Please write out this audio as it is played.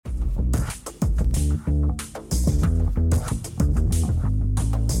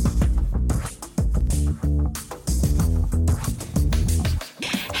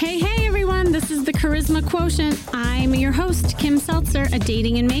Charisma Quotient. I'm your host, Kim Seltzer, a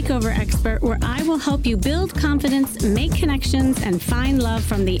dating and makeover expert, where I will help you build confidence, make connections, and find love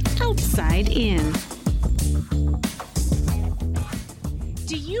from the outside in.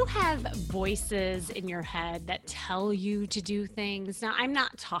 Do you have voices in your head that tell you to do things? Now, I'm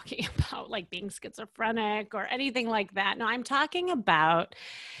not talking about like being schizophrenic or anything like that. No, I'm talking about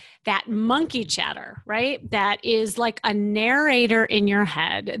that monkey chatter, right? That is like a narrator in your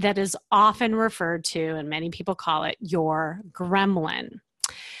head that is often referred to, and many people call it your gremlin.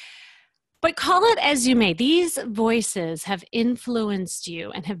 But call it as you may, these voices have influenced you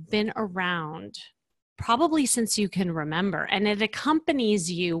and have been around probably since you can remember, and it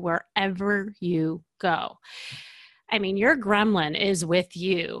accompanies you wherever you go. I mean, your gremlin is with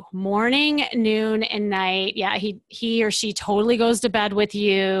you morning, noon, and night. Yeah, he or she totally goes to bed with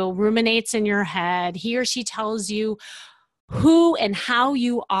you, ruminates in your head. He or she tells you who and how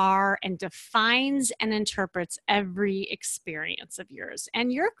you are and defines and interprets every experience of yours.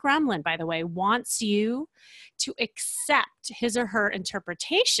 And your gremlin, by the way, wants you to accept his or her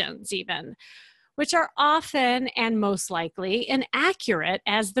interpretations even, which are often and most likely inaccurate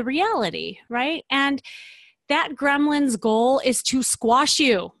as the reality, right? And that gremlin's goal is to squash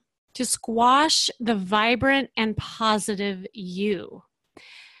you, to squash the vibrant and positive you.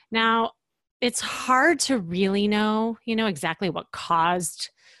 Now, it's hard to really know, exactly what caused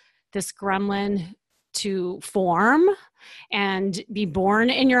this gremlin to form and be born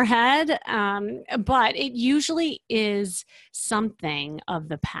in your head. But it usually is something of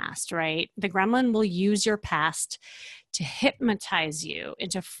the past, right? The gremlin will use your past to hypnotize you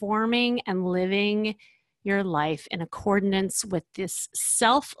into forming and living your life in accordance with this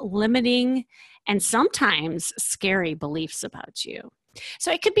self-limiting and sometimes scary beliefs about you.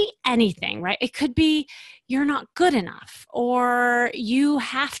 So it could be anything, right? It could be you're not good enough, or you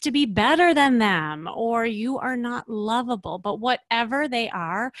have to be better than them, or you are not lovable. But whatever they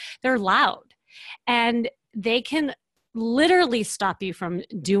are, they're loud, and they can literally stop you from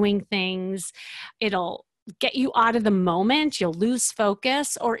doing things. It'll get you out of the moment. You'll lose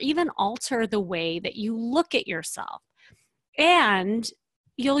focus, or even alter the way that you look at yourself. And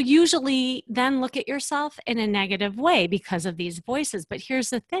you'll usually then look at yourself in a negative way because of these voices. But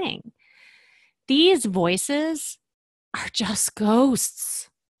here's the thing. These voices are just ghosts.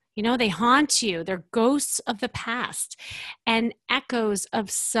 They haunt you. They're ghosts of the past and echoes of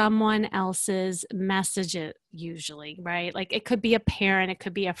someone else's messages, usually, right? Like it could be a parent, it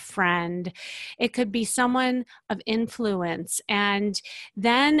could be a friend, it could be someone of influence. And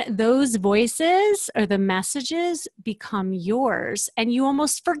then those voices or the messages become yours, and you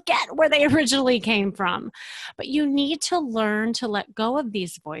almost forget where they originally came from. But you need to learn to let go of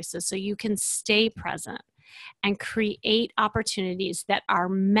these voices so you can stay present and create opportunities that are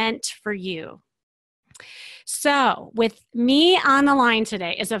meant for you. So with me on the line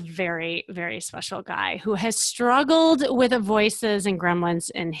today is a very, very special guy who has struggled with the voices and gremlins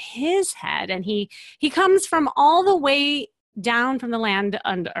in his head. And he comes from all the way down from the land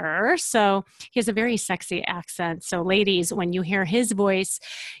under. So he has a very sexy accent. So ladies, when you hear his voice,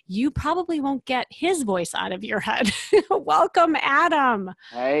 you probably won't get his voice out of your head. Welcome, Adam.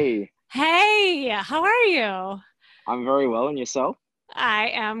 Hey, how are you? I'm very well, and yourself? I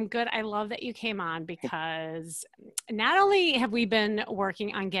am good. I love that you came on, because not only have we been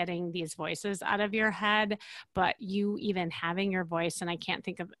working on getting these voices out of your head, but you even having your voice, and I can't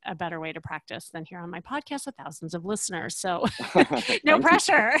think of a better way to practice than here on my podcast with thousands of listeners. So no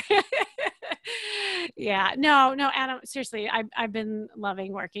pressure. Yeah, no, Adam, seriously, I've been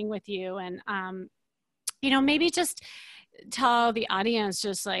loving working with you, and maybe just tell the audience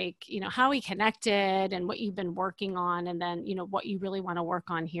just like, how we connected and what you've been working on, and then, what you really want to work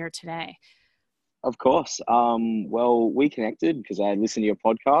on here today. Of course. Well, we connected because I listened to your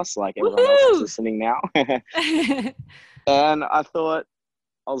podcast like everyone Woo-hoo! else is listening now. And I thought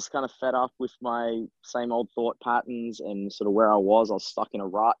I was kind of fed up with my same old thought patterns and sort of where I was stuck in a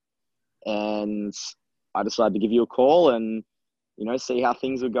rut. And I decided to give you a call and see how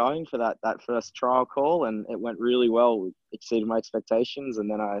things were going for that first trial call. And it went really well. It exceeded my expectations. And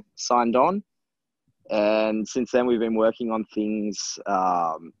then I signed on. And since then, we've been working on things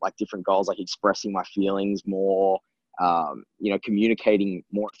like different goals, like expressing my feelings more, communicating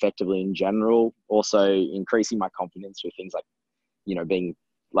more effectively in general. Also increasing my confidence with things like, being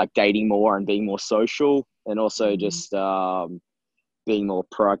like dating more and being more social. And also just being more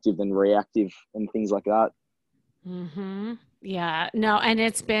proactive than reactive and things like that. Mm-hmm. Yeah, no, and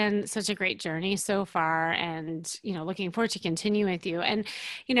it's been such a great journey so far, and looking forward to continuing with you. And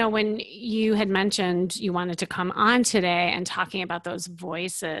when you had mentioned you wanted to come on today and talking about those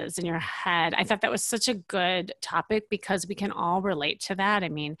voices in your head, I thought that was such a good topic because we can all relate to that. I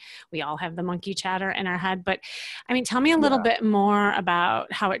mean, we all have the monkey chatter in our head, but I mean, tell me a little Yeah. bit more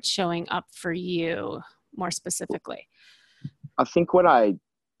about how it's showing up for you more specifically. I think when I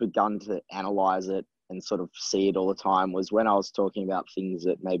begun to analyze it and sort of see it all the time was when I was talking about things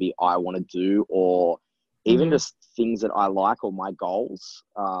that maybe I want to do, or even Hmm. just things that I like or my goals.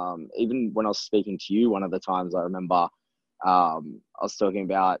 Even when I was speaking to you, one of the times I remember I was talking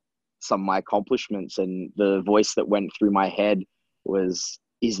about some of my accomplishments, and the voice that went through my head was,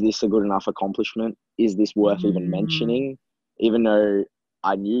 is this a good enough accomplishment? Is this worth even Hmm. mentioning? Even though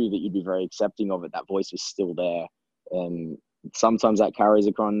I knew that you'd be very accepting of it, that voice was still there. And sometimes that carries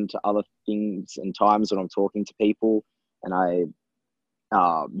on to other things and times when I'm talking to people, and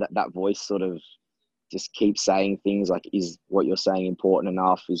that voice sort of just keeps saying things like, is what you're saying important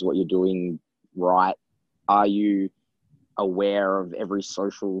enough? Is what you're doing right? Are you aware of every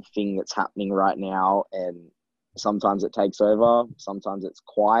social thing that's happening right now? And sometimes it takes over, sometimes it's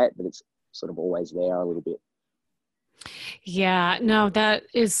quiet, but it's sort of always there a little bit. Yeah, no, that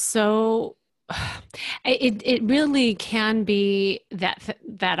is so it really can be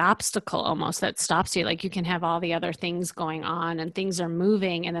that obstacle almost that stops you. Like you can have all the other things going on and things are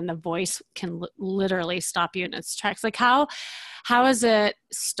moving, and then the voice can literally stop you in its tracks. Like how has it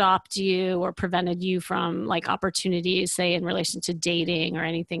stopped you or prevented you from like opportunities, say in relation to dating or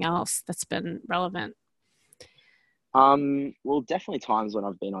anything else that's been relevant? Well, definitely times when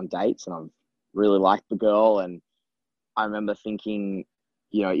I've been on dates and I've really liked the girl, and I remember thinking,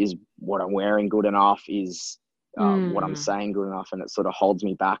 is what I'm wearing good enough? Is what I'm Mm. saying good enough? And it sort of holds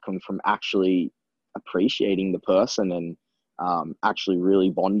me back from actually appreciating the person and actually really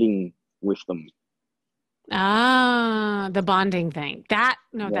bonding with them. Ah, the bonding thing. That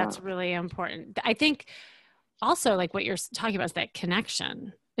no, Yeah, that's really important. I think also like what you're talking about is that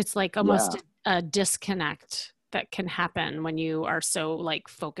connection. It's like almost yeah, a disconnect that can happen when you are so like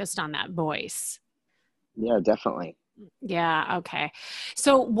focused on that voice. yeah, definitely. Yeah, okay.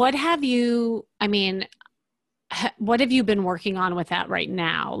 So what have you, I mean, what have you been working on with that right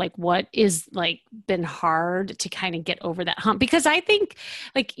now? Like what is like been hard to kind of get over that hump? Because I think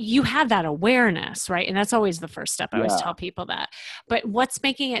like you have that awareness, right? And that's always the first step. I always Yeah, tell people that. But what's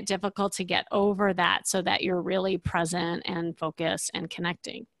making it difficult to get over that so that you're really present and focused and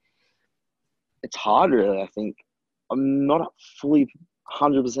connecting? it's hard, really. I think I'm not fully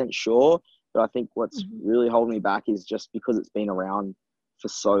 100% sure, but I think what's Mhm. really holding me back is just because it's been around for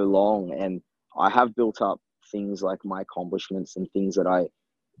so long, and I have built up things like my accomplishments and things that I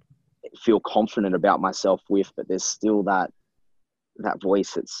feel confident about myself with, but there's still that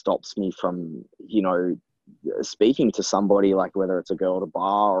voice that stops me from, speaking to somebody, like whether it's a girl at a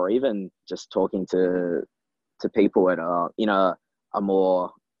bar or even just talking to people at in a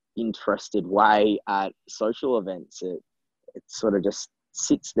more interested way at social events. It sort of just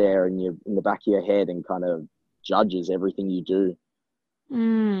sits there in the back of your head and kind of judges everything you do.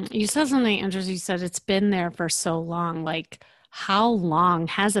 You said something interesting. You said it's been there for so long. Like, how long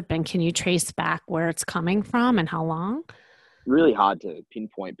has it been? Can you trace back where it's coming from and how long? Really hard to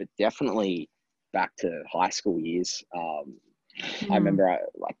pinpoint, but definitely back to high school years. I Hmm. remember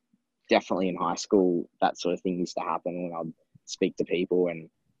like definitely in high school that sort of thing used to happen when I'd speak to people, and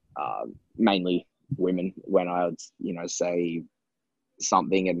mainly women, when I would say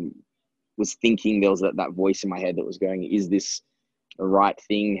something and was thinking there was that voice in my head that was going, is this the right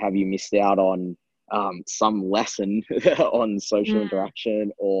thing? Have you missed out on some lesson on social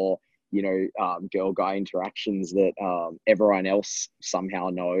interaction, or girl guy interactions that everyone else somehow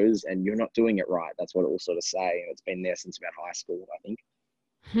knows, and you're not doing it right? That's what it will sort of say, and it's been there since about high school, I think.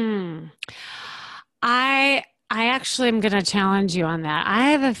 Hmm. I actually am going to challenge you on that.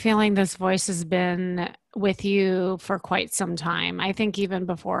 I have a feeling this voice has been with you for quite some time. I think even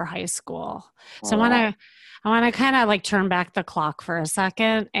before high school. All So right. I want to kind of like turn back the clock for a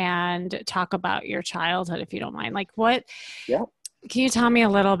second and talk about your childhood if you don't mind. Like what Yeah. can you tell me a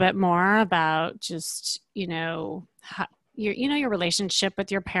little bit more about just, how, your relationship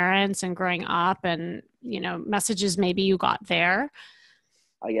with your parents and growing up and, messages maybe you got there?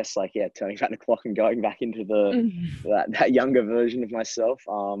 I guess, like, yeah, turning back the clock and going back into the Mhm. that younger version of myself.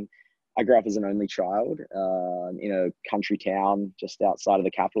 I grew up as an only child in a country town just outside of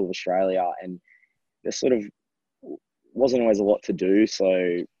the capital of Australia, and there sort of wasn't always a lot to do. So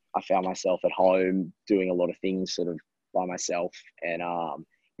I found myself at home doing a lot of things sort of by myself, and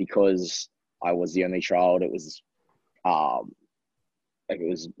because I was the only child, it was um, like it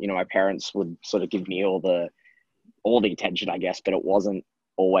was, my parents would sort of give me all the attention, I guess, but it wasn't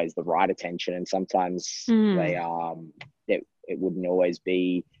always the right attention, and sometimes Mm. it wouldn't always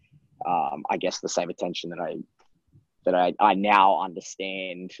be, I guess, the same attention that I now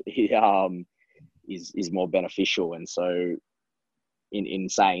understand is more beneficial. And so in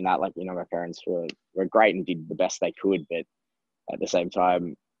saying that, like, my parents were great and did the best they could, but at the same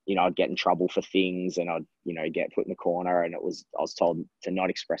time, I'd get in trouble for things, and I'd, get put in the corner, and I was told to not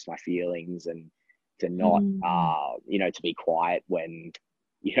express my feelings, and to not, Mm. to be quiet when,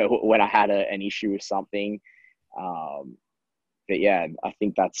 when I had an issue with something. Um, but yeah, I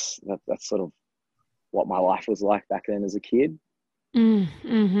think that's sort of what my life was like back then as a kid.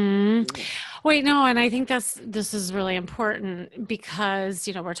 Mm-hmm. Yeah. Wait, no, and I think this is really important because,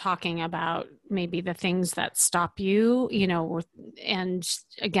 we're talking about maybe the things that stop you, and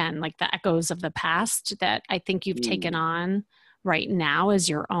again, like the echoes of the past that I think you've taken Mm. on right now as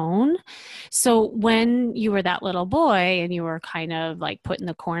your own. So when you were that little boy and you were kind of like put in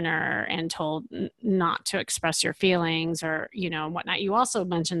the corner and told not to express your feelings or, whatnot, you also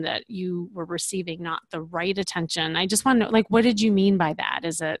mentioned that you were receiving not the right attention. I just want to know, like, what did you mean by that?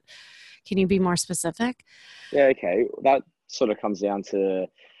 Can you be more specific? Yeah, okay. That sort of comes down to,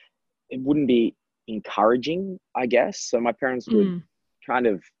 it wouldn't be encouraging, I guess. So my parents would Mm. kind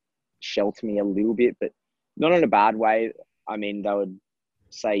of shelter me a little bit, but not in a bad way. I mean, they would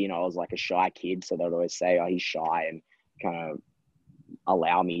say, I was like a shy kid, so they would always say, "Oh, he's shy," and kind of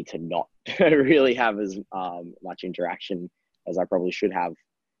allow me to not really have as much interaction as I probably should have.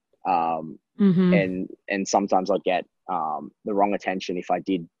 Um, Mm-hmm. and sometimes I'd get the wrong attention if I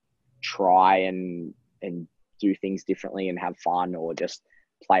did try and do things differently and have fun, or just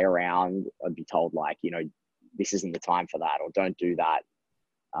play around. I'd be told, like, this isn't the time for that, or don't do that,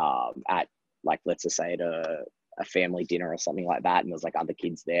 at, like, let's just say at a family dinner or something like that, and there's like other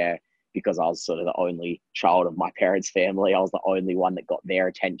kids there. Because I was sort of the only child of my parents' family, I was the only one that got their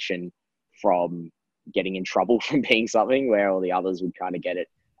attention from getting in trouble from being something, where all the others would kind of get it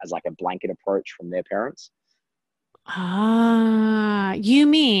as like a blanket approach from their parents. Ah, you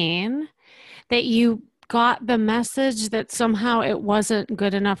mean that you got the message that somehow it wasn't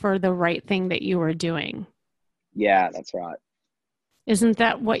good enough or the right thing that you were doing? Yeah, that's right. Isn't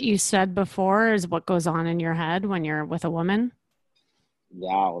that what you said before is what goes on in your head when you're with a woman?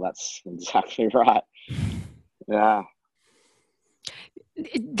 Yeah, well, that's exactly right. Yeah.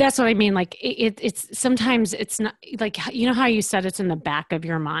 That's what I mean. Like it's sometimes it's not like, how you said it's in the back of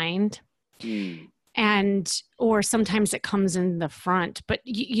your mind Mm. and or sometimes it comes in the front, but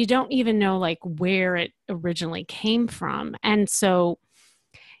you don't even know like where it originally came from. And so,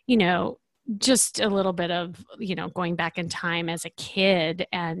 you know, just a little bit of, going back in time as a kid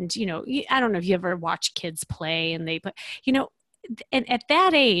and, I don't know if you ever watch kids play and they play, you know, and at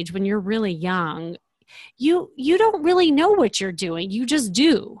that age when you're really young, you don't really know what you're doing. You just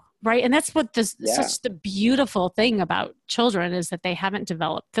do. Right. And that's what this Yeah. such the beautiful thing about children is that they haven't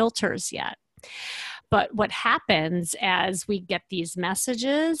developed filters yet. But what happens as we get these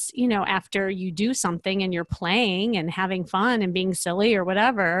messages, after you do something and you're playing and having fun and being silly or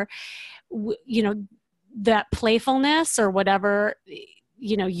whatever, you know, that playfulness or whatever,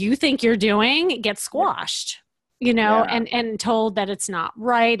 you think you're doing gets Yeah. squashed, Yeah. and told that it's not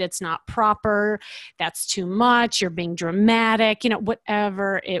right, it's not proper, that's too much, you're being dramatic,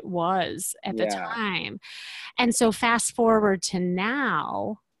 whatever it was at the Yeah. time. And so fast forward to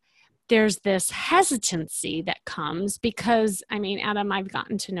now, there's this hesitancy that comes because, I mean, Adam, I've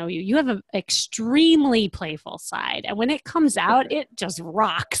gotten to know you. You have an extremely playful side. And when it comes out, it just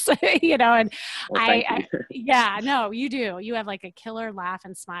rocks, and Well, thank you. yeah, no, you do. You have like a killer laugh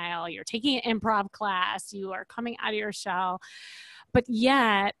and smile. You're taking an improv class. You are coming out of your shell. But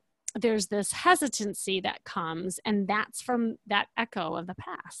yet, there's this hesitancy that comes, and that's from that echo of the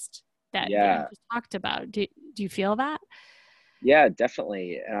past that you Yeah. just talked about. Do you feel that? Yeah,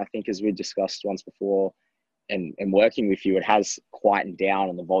 definitely. And I think, as we discussed once before, and working with you, it has quietened down,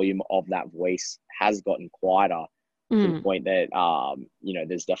 and the volume of that voice has gotten quieter, to the Mm. point that,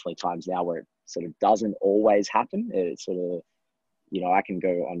 there's definitely times now where it sort of doesn't always happen. It's sort of, I can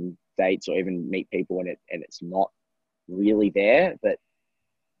go on dates or even meet people, and it's not really there. But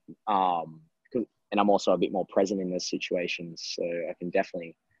um, and I'm also a bit more present in those situations, so I can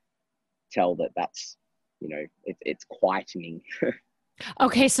definitely tell that that's, it's quietening.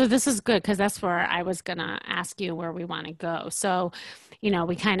 Okay, so this is good because that's where I was gonna ask you where we want to go. So,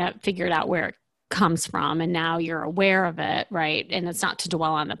 we kind of figured out where it comes from, and now you're aware of it, right? And it's not to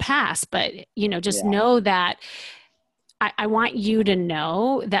dwell on the past, but just Yeah. know that I want you to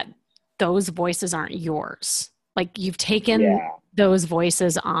know that those voices aren't yours. Like you've taken Yeah. those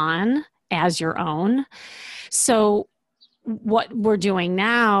voices on as your own. So what we're doing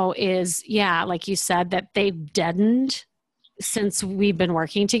now is, yeah, like you said, that they've deadened since we've been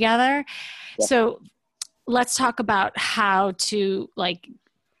working together. Definitely. So let's talk about how to like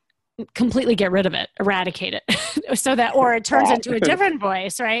completely get rid of it, eradicate it, so that, or it All turns into a right. different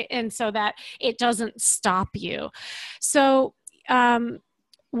voice, right? And so that it doesn't stop you. So, um,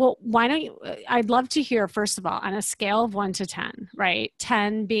 well, why don't you? I'd love to hear, first of all, on a scale of 1 to 10, right?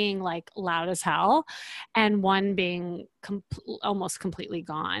 10 being like loud as hell, and one being almost completely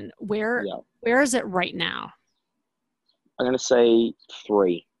gone. Yeah. Where is it right now? I'm gonna say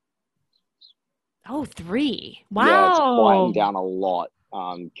three. Oh, three. Yeah, it's Wow. quieting down a lot.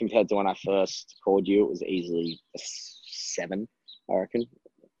 Compared to when I first called you, it was easily a seven, I reckon.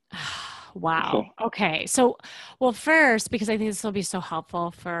 Wow. Okay. So, well, first, because I think this will be so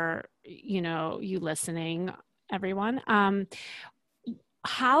helpful for, you listening, everyone.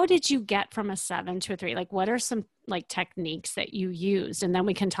 How did you get from a 7 to a 3? Like, what are some like techniques that you used? And then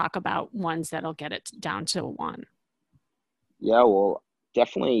we can talk about ones that'll get it down to a 1. Yeah, well,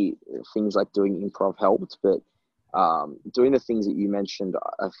 definitely things like doing improv helped, but doing the things that you mentioned,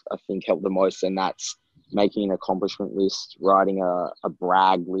 I think helped the most, and that's making an accomplishment list, writing a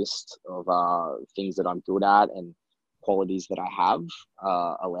brag list of things that I'm good at and qualities that I have,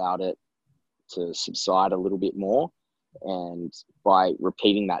 allowed it to subside a little bit more. And by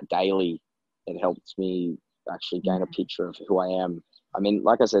repeating that daily, it helps me actually gain a picture of who I am. I mean,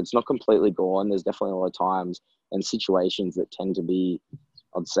 like I said, it's not completely gone. There's definitely a lot of times and situations that tend to be,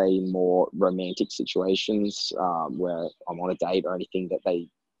 I'd say, more romantic situations, where I'm on a date or anything, that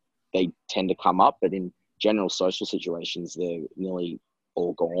they tend to come up. But in general social situations, they're nearly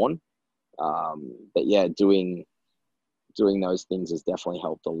all gone. But yeah, doing those things has definitely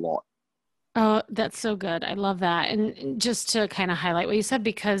helped a lot. Oh, that's so good. I love that. And just to kind of highlight what you said,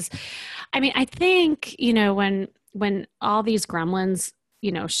 because I mean, I think, when all these gremlins,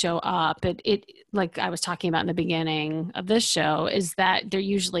 show up, it like I was talking about in the beginning of this show, is that they're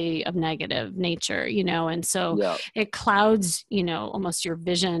usually of negative nature, and so Yeah, it clouds, almost your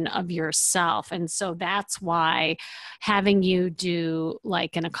vision of yourself. And so that's why having you do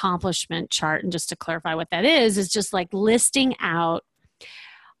like an accomplishment chart, and just to clarify what that is just like listing out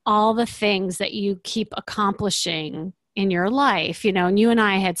all the things that you keep accomplishing in your life, and you and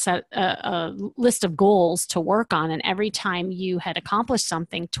I had set a list of goals to work on. And every time you had accomplished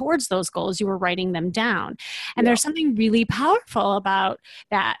something towards those goals, you were writing them down. And yeah, there's something really powerful about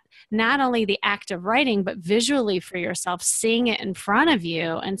that. Not only the act of writing, but visually for yourself, seeing it in front of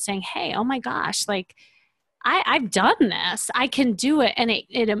you and saying, hey, oh my gosh, like I've done this. I can do it. And it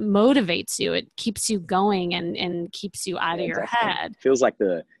motivates you. It keeps you going and keeps you out of yeah, your definitely. head. Feels like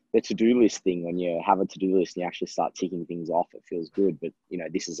the to-do list thing, when you have a to-do list and you actually start ticking things off, it feels good. But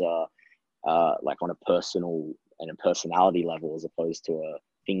this is a like on a personal and a personality level, as opposed to a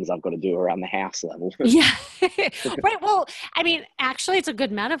things I've got to do around the house level. Yeah. Right. Well, I mean, actually, it's a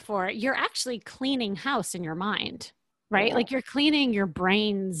good metaphor. You're actually cleaning house in your mind, right? Yeah, Like you're cleaning your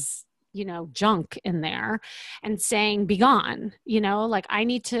brain's, junk in there and saying, be gone, like I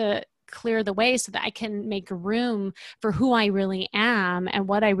need to clear the way so that I can make room for who I really am and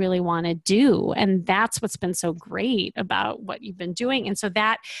what I really want to do. And that's what's been so great about what you've been doing. And so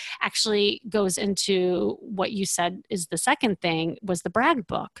that actually goes into what you said is the second thing, was the brag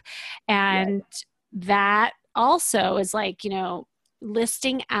book. yeah, And that also is like,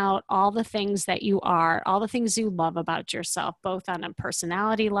 listing out all the things that you are, all the things you love about yourself, both on a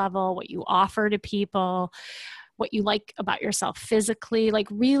personality level, what you offer to people, what you like about yourself physically, like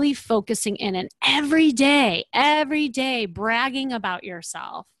really focusing in, and every day bragging about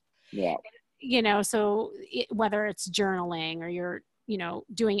yourself. yeah, So whether it's journaling or you're,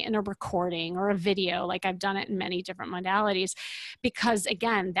 doing it in a recording or a video, like I've done it in many different modalities, because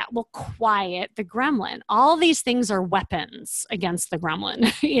again, that will quiet the gremlin. All these things are weapons against the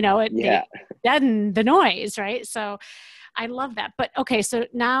gremlin. They yeah. deaden the noise, right? So I love that. But okay, so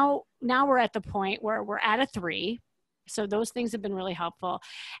now we're at the point where we're at a 3. So those things have been really helpful.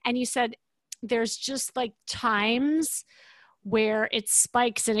 And you said there's just like times where it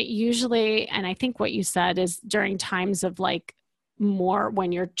spikes, and it usually, and I think what you said is during times of like more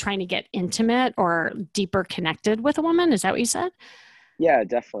when you're trying to get intimate or deeper connected with a woman. Is that what you said? Yeah,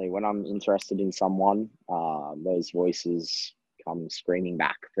 definitely. When I'm interested in someone, those voices come screaming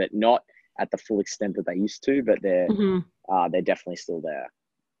back, but not at the full extent that they used to. But Mhm. they're definitely still there.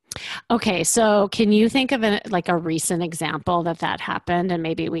 Okay, so can you think of like a recent example that happened, and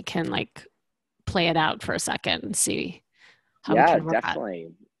maybe we can like play it out for a second and see how we Yeah, can work on. definitely.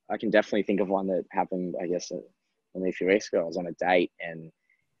 I can definitely think of one that happened, I guess, only a few weeks ago. I was on a date, and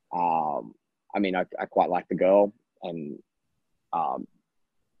I mean, I quite liked the girl, and um,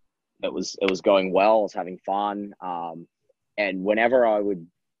 it was going well. I was having fun, and whenever I would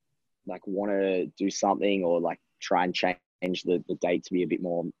like want to do something or like try and change the date to be a bit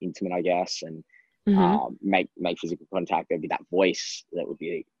more intimate, I guess, and Mm-hmm. make physical contact, there'd be that voice that would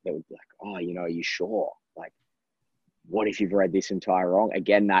be like, oh, are you sure? Like, what if you've read this entire wrong?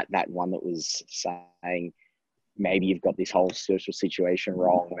 Again, that one that was saying, maybe you've got this whole social situation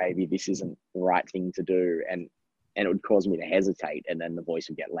wrong. Maybe this isn't the right thing to do. And it would cause me to hesitate. And then the voice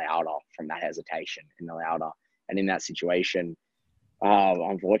would get louder from that hesitation and louder. And in that situation,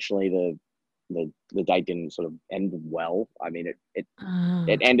 unfortunately, the date didn't sort of end well. I mean, it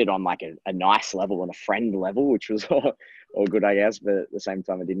Uh, ended on like a nice level and a friend level, which was all good, I guess. But at the same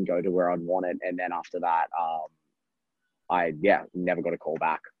time, it didn't go to where I'd want it. And then after that, I never got a call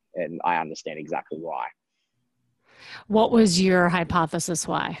back, and I understand exactly why. what was your hypothesis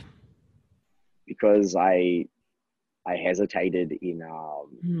why? Because I hesitated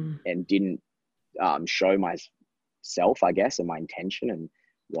Hmm. and didn't show myself, I guess, and my intention and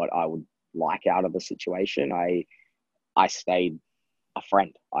what I would like out of the situation. I stayed a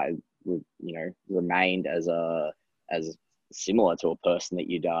friend. Remained as similar to a person that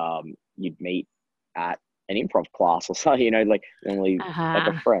you'd meet at an improv class or so, like normally like a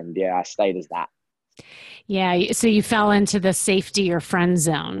Uh-huh. friend. Yeah, I stayed as that. Yeah, so you fell into the safety or friend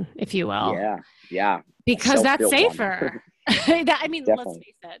zone, if you will, Yeah, yeah, a because that's self-built one. safer. I mean, let's Definitely.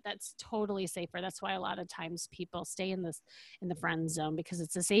 face it, that's totally safer. That's why a lot of times people stay in the friend zone because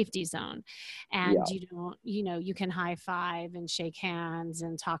it's a safety zone. And Yeah, you don't, you can high five and shake hands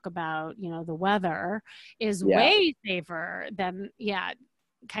and talk about, the weather is yeah. way safer than, yeah,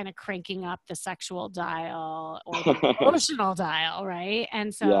 kind of cranking up the sexual dial or the emotional dial, right?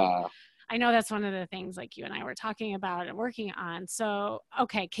 And so Yeah. I know that's one of the things like you and I were talking about and working on. So,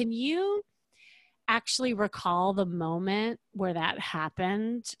 okay, can you actually recall the moment where that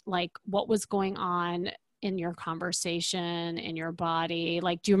happened? Like what was going on in your conversation, in your body?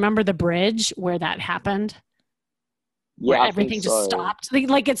 Like, do you remember the bridge where that happened? Where Yeah, I think everything just so. stopped?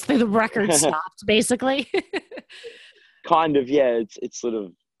 Like it's the record stopped, basically. Kind of, yeah. It's sort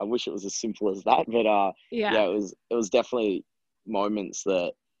of. I wish it was as simple as that, but Yeah. yeah, it was definitely moments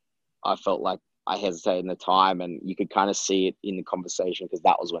that I felt like I hesitated in the time, and you could kind of see it in the conversation because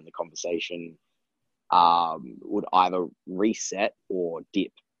that was when the conversation would either reset or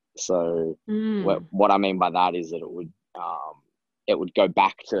dip. So what Mm. what I mean by that is that it would go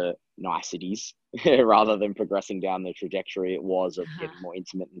back to niceties rather than progressing down the trajectory it was of Uh-huh. getting more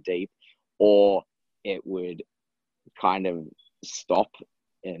intimate and deep, or it would kind of stop,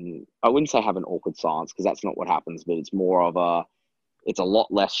 and I wouldn't say have an awkward silence because that's not what happens, but it's a lot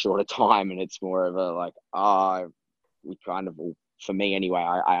less short of time, and it's more of a like we kind of, for me anyway,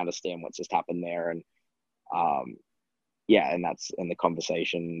 I understand what's just happened there, and um yeah, and the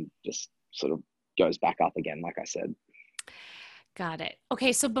conversation just sort of goes back up again, like I said. Got it.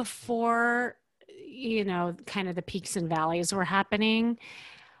 Okay, so before, kind of the peaks and valleys were happening,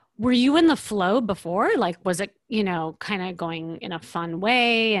 were you in the flow before? Like, was it, kind of going in a fun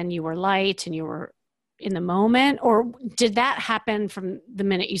way and you were light and you were in the moment? Or did that happen from the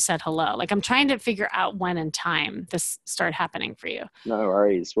minute you said hello? Like, I'm trying to figure out when in time this started happening for you. No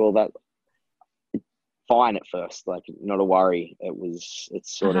worries. Well, that fine at first, like not a worry. It's Uh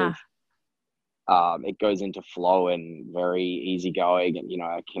sort huh. of it goes into flow and very easygoing, and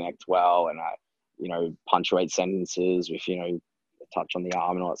I connect well, and I punctuate sentences with a touch on the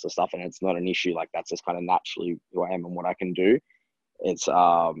arm and all that sort of stuff, and it's not an issue. Like that's just kind of naturally who I am and what I can do. It's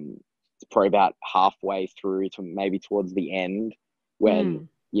probably about halfway through to maybe towards the end when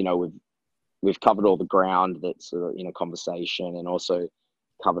Mm. we've covered all the ground that's sort of in a conversation, and also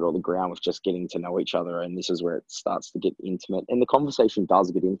covered all the ground with just getting to know each other, and this is where it starts to get intimate, and the conversation does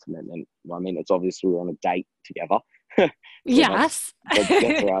get intimate, and well, I mean, it's obviously we're on a date together. So that's Yes.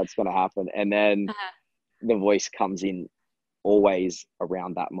 that's how it's going to happen, and then Uh-huh. the voice comes in always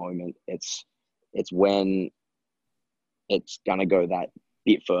around that moment. It's when it's going to go that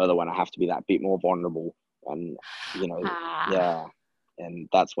bit further, when I have to be that bit more vulnerable, and you know Ah. yeah, and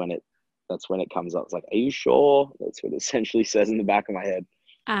that's when it comes up. It's like, are you sure? That's what it essentially says in the back of my head.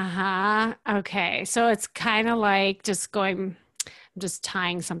 Uh-huh. Okay. So it's kind of like I'm just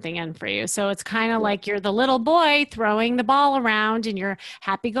tying something in for you. So it's kind of Yeah. like you're the little boy throwing the ball around and you're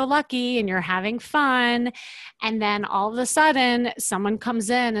happy go lucky and you're having fun. And then all of a sudden, someone comes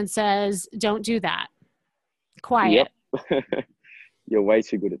in and says, don't do that. Yep. Quiet. You're way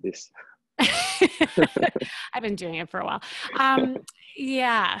too good at this. I've been doing it for a while. Um,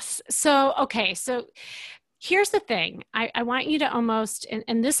 yes. So, okay. So Here's the thing. I want you to almost,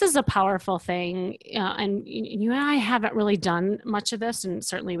 and this is a powerful thing, and you and I haven't really done much of this, and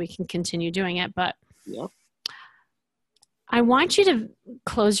certainly we can continue doing it, but Yeah. I want you to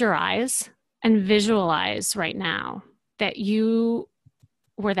close your eyes and visualize right now that you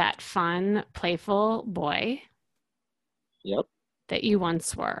were that fun, playful boy Yep. that you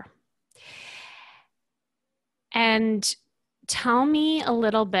once were. And tell me a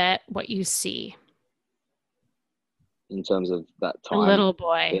little bit what you see. In terms of that The time little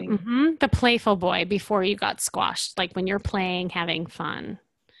boy, being, the playful boy before you got squashed, like when you're playing, having fun.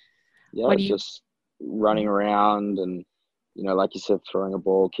 yeah, What do you? just running around and, like you said, throwing a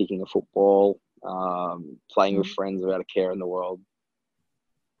ball, kicking a football, playing with friends without a care in the world.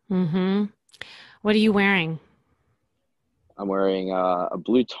 Mm-hmm. What are you wearing? I'm wearing a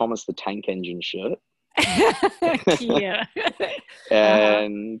blue Thomas the Tank Engine shirt Cute. Uh-huh.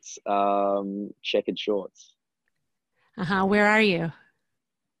 and checkered shorts. Uh-huh. Where are you?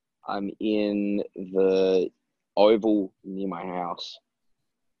 I'm in the oval near my house.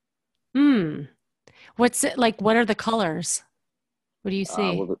 Hmm. What's it like? What are the colors? What do you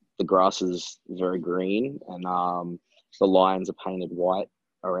Well, see? the grass is very green, and the lines are painted white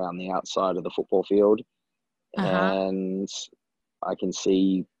around the outside of the football field, Uh-huh. and I can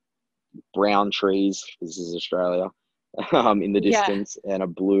see brown trees. This is Australia, in the Yeah. distance, and a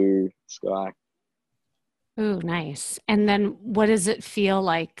blue sky. Ooh, nice. And then what does it feel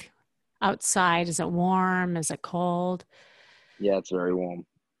like outside? Is it warm? Is it cold? Yeah, it's very warm.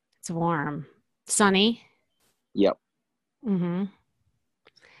 It's warm. Sunny? Yep, Mm-hmm.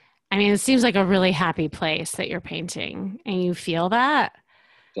 I mean, it seems like a really happy place that you're painting, and you feel that.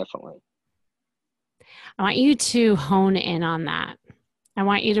 definitely. I want you to hone in on that. I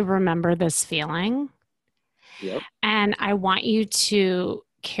want you to remember this feeling, Yep, and I want you to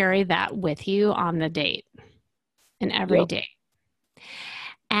carry that with you on the date and every yep, day.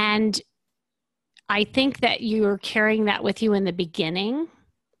 And I think that you're carrying that with you in the beginning,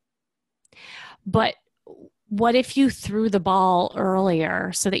 but what if you threw the ball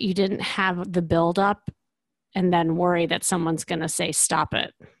earlier so that you didn't have the buildup and then worry that someone's going to say, stop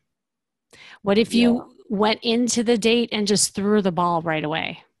it? What if yeah, you went into the date and just threw the ball right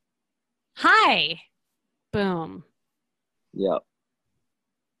away? Hi, boom. yep.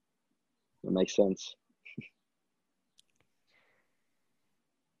 That makes sense.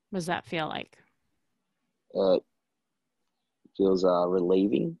 What does that feel like? It feels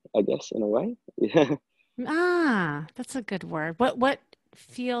relieving, I guess, in a way. Ah, that's a good word. What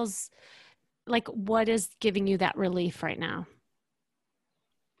feels like, what is giving you that relief right now?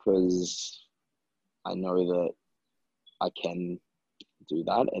 Because I know that I can do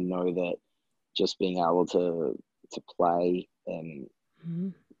that, and know that just being able to play and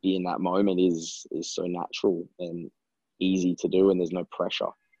Mhm. be in that moment is so natural and easy to do, and there's no pressure.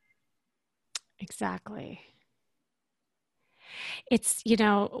 Exactly. It's,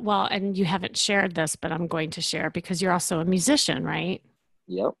 well, and you haven't shared this, but I'm going to share because you're also a musician, right?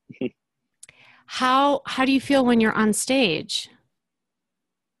 Yep. How do you feel when you're on stage?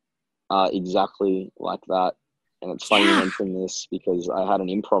 Exactly like that. And it's funny you Yeah. mention this because I had an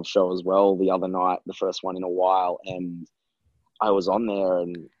improv show as well the other night, the first one in a while, and I was on there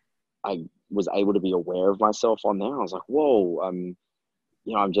and I was able to be aware of myself on there. I was like, whoa,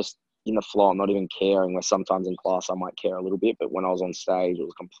 I'm just in the flow. I'm not even caring. Where sometimes in class I might care a little bit, but when I was on stage, it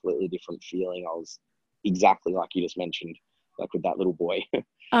was a completely different feeling. I was exactly like you just mentioned, like with that little boy.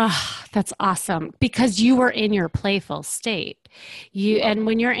 Oh, that's awesome because you were in your playful state. Yep. And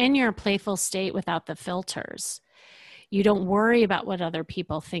when you're in your playful state without the filters, you don't worry about what other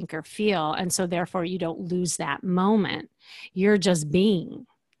people think or feel. And so therefore you don't lose that moment. You're just being.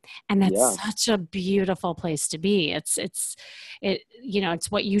 And that's Yeah. such a beautiful place to be. It's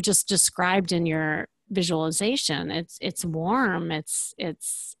what you just described in your visualization. It's warm. It's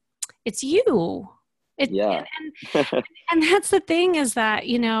you. It, Yeah. and that's the thing is that,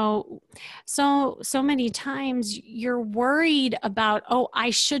 so many times you're worried about, oh,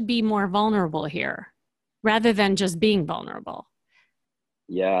 I should be more vulnerable here rather than just being vulnerable.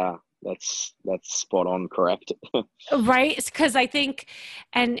 Yeah. That's spot on correct. Right? Because I think,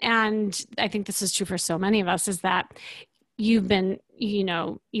 and I think this is true for so many of us, is that you've been,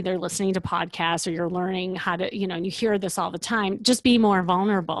 either listening to podcasts or you're learning how to, and you hear this all the time, just be more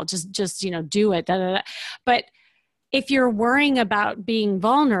vulnerable, just, do it. Da, da, da. But if you're worrying about being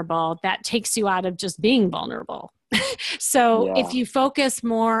vulnerable, that takes you out of just being vulnerable. So if Yeah. you focus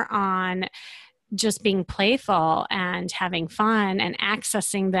more on just being playful and having fun and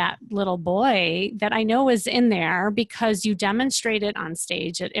accessing that little boy that I know is in there, because you demonstrate it on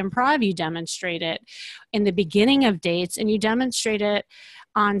stage at improv, you demonstrate it in the beginning of dates, and you demonstrate it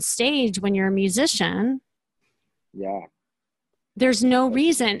on stage when you're a musician. Yeah. There's no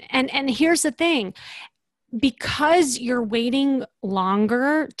reason. And here's the thing, because you're waiting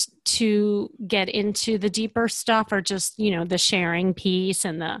longer to get into the deeper stuff, or just, the sharing piece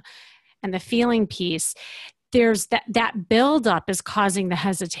and the feeling piece, there's that buildup is causing the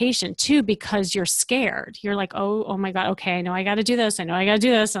hesitation too, because you're scared. You're like, oh my God, okay, I know I got to do this. I know I got to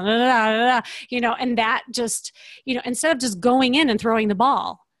do this. And that just, instead of just going in and throwing the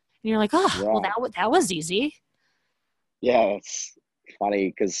ball, and you're like, oh, well, that was easy. Yeah, it's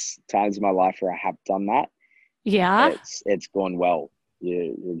funny because times in my life where I have done that, yeah, it's gone well.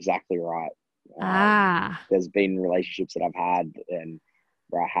 You're exactly right. There's been relationships that I've had and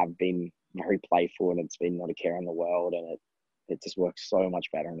where I have been very playful, and it's been not a care in the world, and it just works so much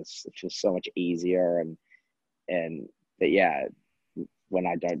better, and it feels so much easier. But yeah, when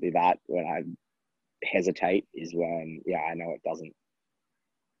I don't do that, when I hesitate, is when I know it doesn't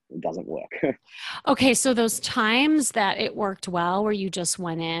work. Okay, so those times that it worked well, where you just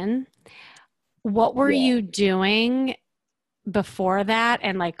went in, what were you doing before that?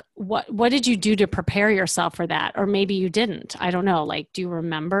 And like, what did you do to prepare yourself for that? Or maybe you didn't. I don't know. Like, do you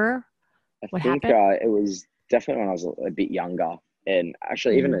remember what happened? It was definitely when I was a bit younger, and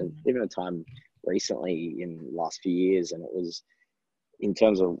actually even a time recently in the last few years, and it was in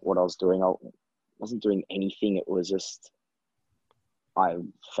terms of what I was doing. I wasn't doing anything. It was just I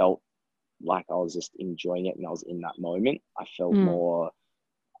felt like I was just enjoying it, and I was in that moment. I felt more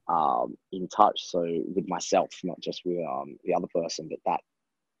in touch, so with myself, not just with the other person, but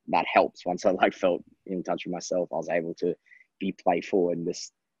that helps. Once I felt in touch with myself, I was able to be playful and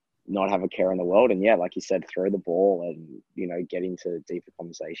just not have a care in the world. And like you said, throw the ball and get into deeper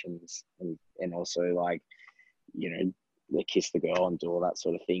conversations, and also kiss the girl and do all that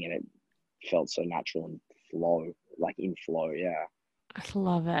sort of thing. And it felt so natural and in flow. Yeah, I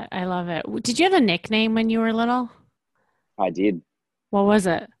love it. I love it. Did you have a nickname when you were little? I did. What was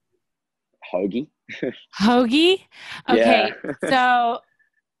it? Hoagie. Hoagie? Okay. Yeah. So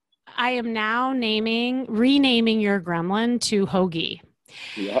I am now renaming your gremlin to Hoagie.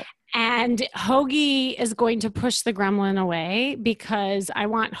 Yeah. And Hoagie is going to push the gremlin away, because I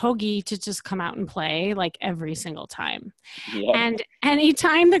want Hoagie to just come out and play like every single time. Yeah. And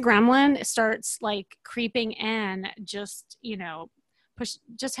anytime the gremlin starts like creeping in, just,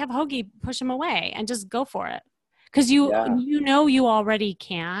 just have Hoagie push him away and just go for it. Because you already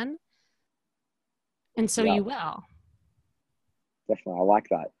can. And so you will. Definitely. I like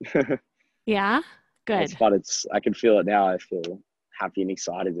that. Yeah. Good. It's fun. I can feel it now. I feel happy and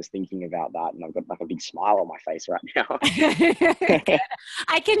excited just thinking about that. And I've got a big smile on my face right now.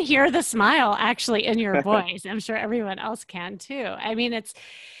 I can hear the smile actually in your voice. I'm sure everyone else can too. I mean, it's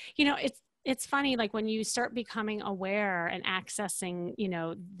funny, like when you start becoming aware and accessing,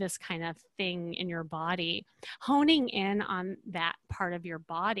 this kind of thing in your body, honing in on that part of your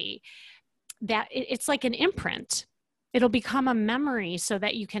body, that it's like an imprint. It'll become a memory so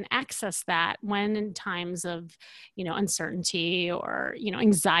that you can access that when in times of, uncertainty or,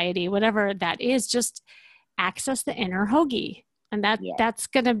 anxiety, whatever that is, just access the inner Hoagie. And that's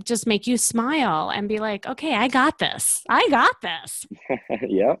going to just make you smile and be like, okay, I got this.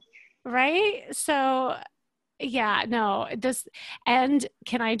 Yeah. Right. So and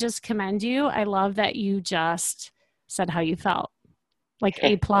can I just commend you? I love that you just said how you felt. Like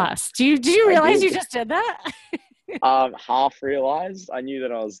A+. Did you realize you just did that? Half realized. I knew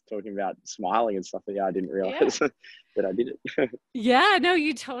that I was talking about smiling and stuff, but I didn't realize that I did it. Yeah, no,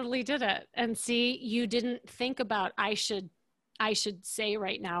 you totally did it. And see, you didn't think about I should say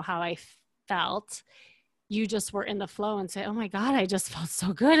right now how I felt. You just were in the flow and say, "Oh my God, I just felt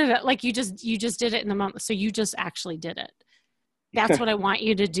so good at it." Like you just did it in the moment. So you just actually did it. That's what I want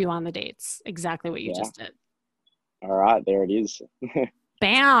you to do on the dates. Exactly what you just did. All right, there it is.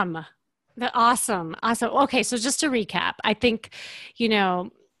 Bam. Awesome. Okay, so just to recap, I think,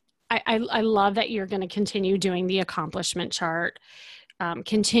 I love that you're going to continue doing the accomplishment chart,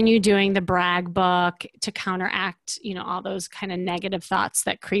 continue doing the brag book to counteract, all those kind of negative thoughts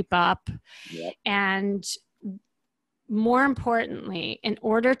that creep up. Yep. And more importantly, in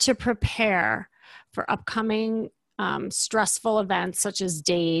order to prepare for upcoming stressful events such as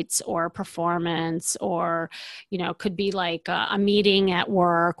dates or performance, or, could be like a meeting at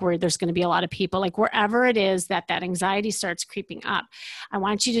work where there's going to be a lot of people, like wherever it is that anxiety starts creeping up, I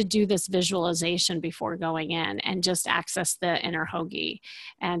want you to do this visualization before going in and just access the inner Hoagie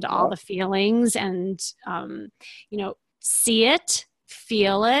and all the feelings and, see it,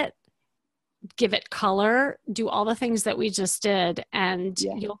 feel it, give it color, do all the things that we just did, and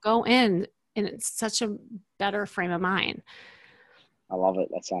you'll go in and it's such a better frame of mind. I love it.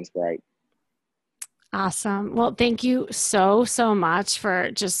 That sounds great. Awesome. Well, thank you so much for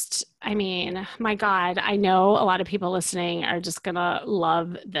my God, I know a lot of people listening are just going to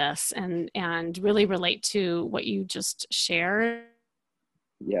love this and really relate to what you just shared.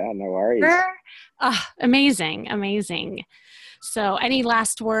 Yeah, no worries. Amazing. So any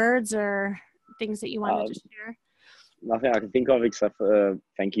last words or things that you wanted to share? Nothing I can think of except for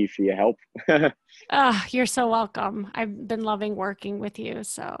thank you for your help. You're so welcome. I've been loving working with you.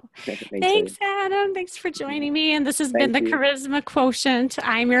 So thanks, Adam. Thanks for joining me. And this has been the Charisma Quotient.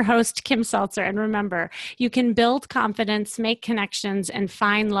 I'm your host, Kim Seltzer. And remember, you can build confidence, make connections, and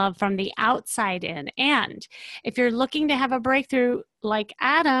find love from the outside in. And if you're looking to have a breakthrough like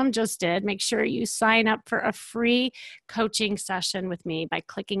Adam just did, make sure you sign up for a free coaching session with me by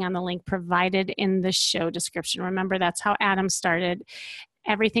clicking on the link provided in the show description. Remember, that's how Adam started.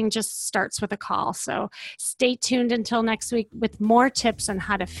 Everything just starts with a call. So stay tuned until next week with more tips on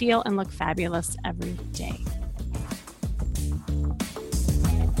how to feel and look fabulous every day.